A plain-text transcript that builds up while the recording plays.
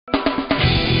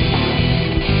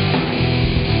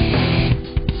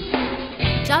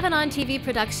Javedan TV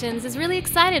Productions is really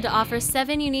excited to offer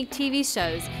 7 unique TV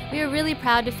shows. We are really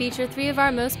proud to feature 3 of our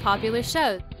most popular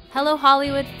shows: Hello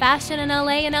Hollywood, Fashion in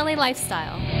LA, and LA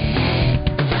Lifestyle.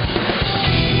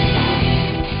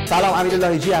 سلام،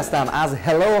 امیراللهیجی هستم از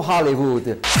Hello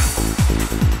Hollywood.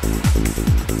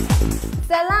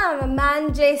 سلام،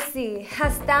 من جیسی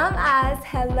هستم از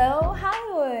Hello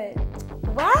Hollywood.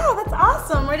 Wow, that's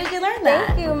awesome. Where did you learn that?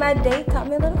 Thank you. My date taught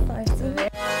me a little Farsi.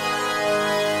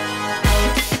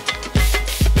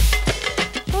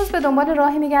 روز به دنبال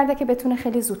راهی میگرده که بتونه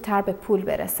خیلی زودتر به پول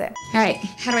برسه. All right,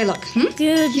 how do I look?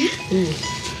 Good.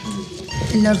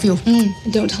 I love you.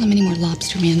 Don't tell him any more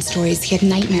lobster man stories. He had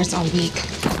nightmares all week.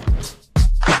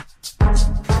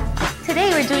 Today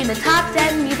we're doing the top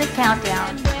 10 music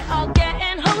countdown.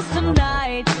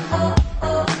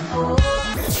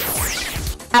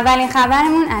 اولین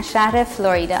خبرمون از شهر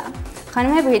فلوریدا.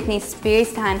 خانم بریتنی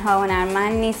اسپیرز تنها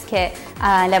هنرمند نیست که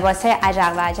لباسهای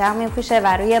عجق و عجق میپوشه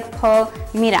و روی پا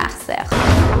میرقصه.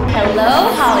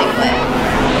 Hello Hollywood.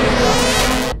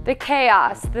 The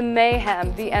chaos, the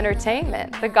mayhem, the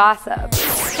entertainment, the gossip.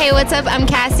 Hey, what's up? I'm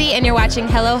Cassie and you're watching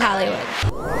Hello Hollywood.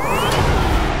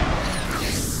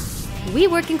 We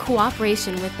work in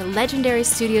cooperation with the legendary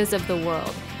studios of the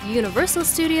world: Universal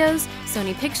Studios,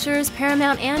 Sony Pictures,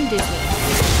 Paramount, and Disney.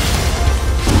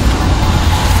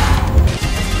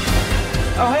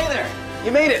 Oh, hey there!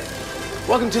 You made it!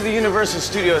 Welcome to the Universal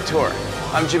Studio Tour.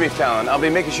 I'm Jimmy Fallon. I'll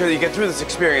be making sure that you get through this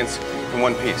experience in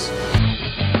one piece.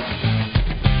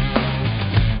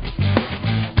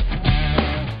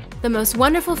 The most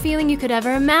wonderful feeling you could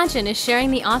ever imagine is sharing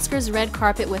the Oscars red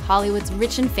carpet with Hollywood's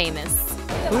rich and famous.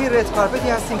 توی رد کارپتی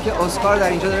هستیم که اسکار در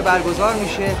اینجا داره برگزار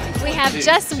میشه. We have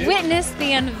just witnessed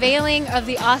the unveiling of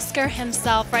the Oscar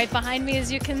himself right behind me,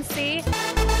 as you can see.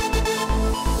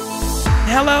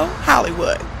 Hello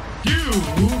Hollywood. You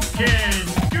can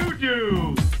do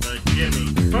but Jimmy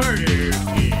Carter is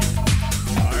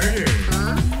harder.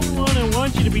 I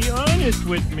want you to be honest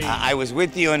with me. I was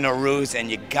with you in the ruse, and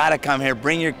you gotta come here.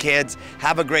 Bring your kids.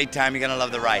 Have a great time. You're gonna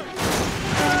love the ride.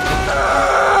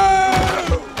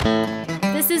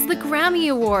 This is the Grammy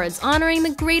Awards, honoring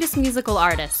the greatest musical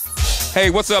artists. Hey,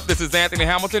 what's up? This is Anthony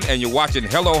Hamilton, and you're watching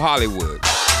Hello Hollywood.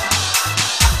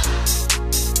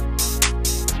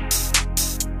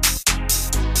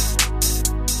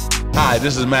 Hi,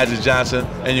 this is Magic Johnson,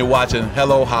 and you're watching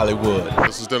Hello Hollywood.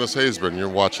 This is Dennis Haysbert, and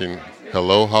you're watching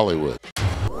Hello Hollywood.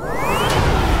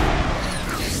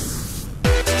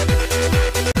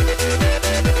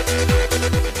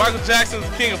 Michael Jackson's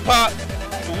the king of pop.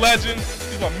 He's a legend.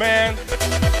 He's my man.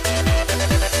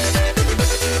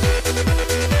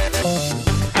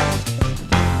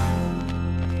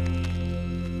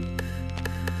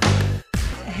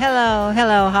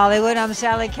 Hello Hollywood. I'm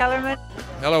Sally Kellerman.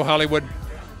 Hello Hollywood.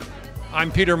 I'm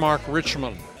Peter Mark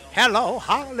Richmond. Hello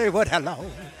Hollywood, hello.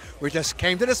 We just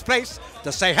came to this place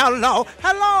to say hello.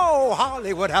 Hello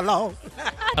Hollywood, hello.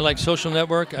 I like Social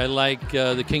Network. I like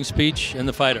The King's Speech and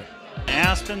The Fighter.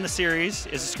 Aspen, the series,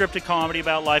 is a scripted comedy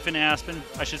about life in Aspen.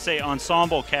 I should say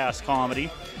ensemble cast comedy.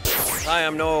 Hi,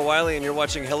 I'm Noah Wiley, and you're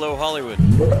watching Hello Hollywood.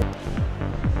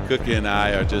 Cookie and I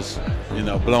are just,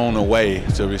 blown away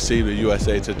to receive the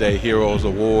USA Today Heroes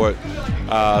Award.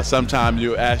 Sometimes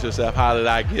you ask yourself, how did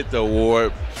I get the award?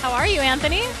 How are you,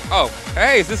 Anthony? Oh,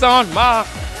 hey, is this on?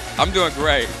 I'm doing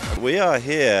great. We are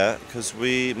here because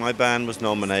my band was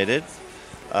nominated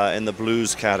in the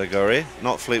blues category,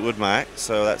 not Fleetwood Mac,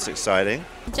 so that's exciting.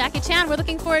 Jackie Chan, we're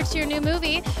looking forward to your new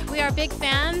movie. We are big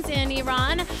fans in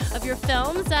Iran of your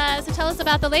films, so tell us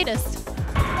about the latest.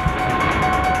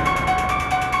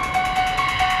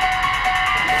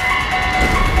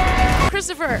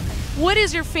 Christopher, what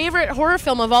is your favorite horror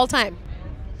film of all time?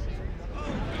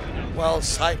 Well,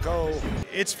 Psycho.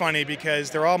 It's funny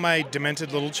because they're all my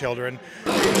demented little children.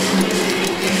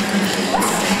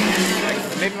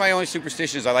 Maybe my only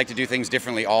superstition is I like to do things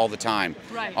differently all the time,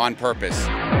 on purpose.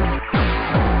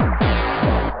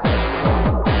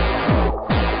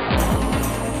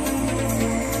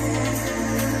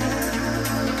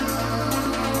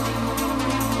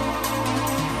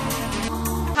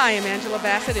 Hi, I'm Angela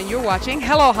Bassett and you're watching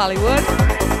Hello Hollywood.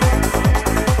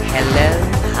 Hello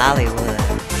Hollywood.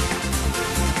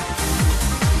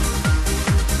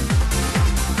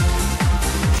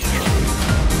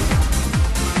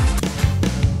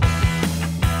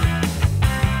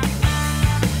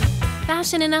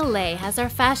 Fashion in LA has our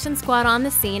fashion squad on the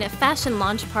scene at fashion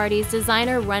launch parties,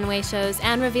 designer runway shows,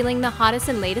 and revealing the hottest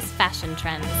and latest fashion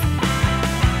trends.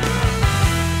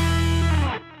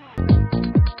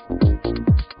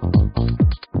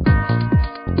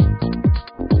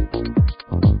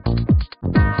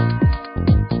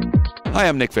 Hi,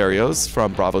 I'm Nick Varios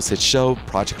from Bravo's hit show,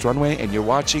 Project Runway, and you're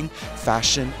watching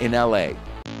Fashion in LA.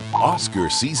 Oscar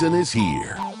season is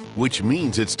here, which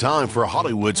means it's time for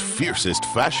Hollywood's fiercest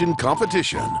fashion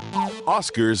competition,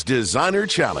 Oscar's Designer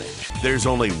Challenge. There's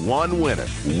only one winner.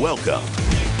 Welcome.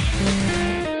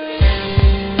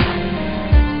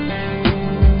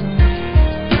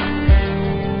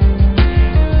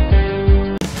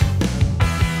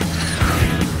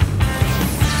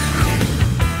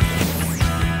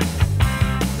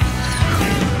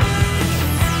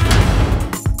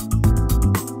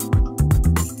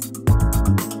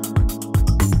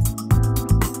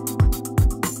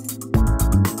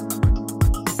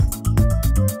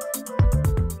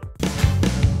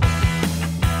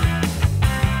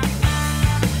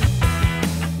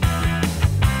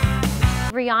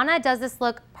 Rihanna does this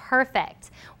look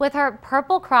perfect with her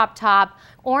purple crop top,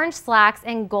 orange slacks,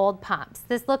 and gold pumps.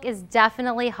 This look is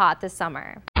definitely hot this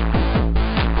summer.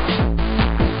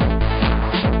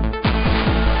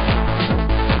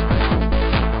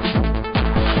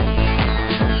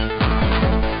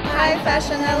 Hi,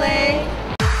 Fashion LA.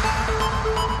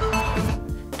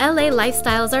 LA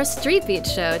Lifestyle is our Street Beat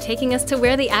show, taking us to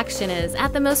where the action is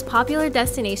at the most popular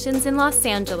destinations in Los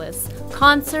Angeles.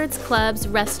 Concerts, clubs,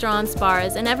 restaurants,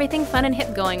 bars, and everything fun and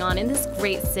hip going on in this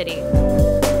great city.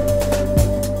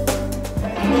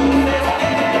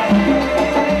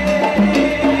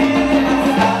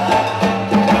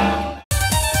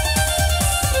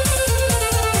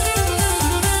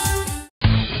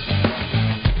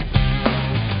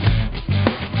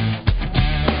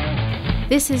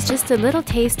 This is just a little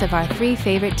taste of our 3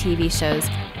 favorite TV shows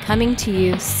coming to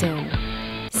you soon.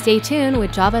 Stay tuned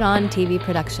with Javedan TV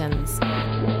Productions.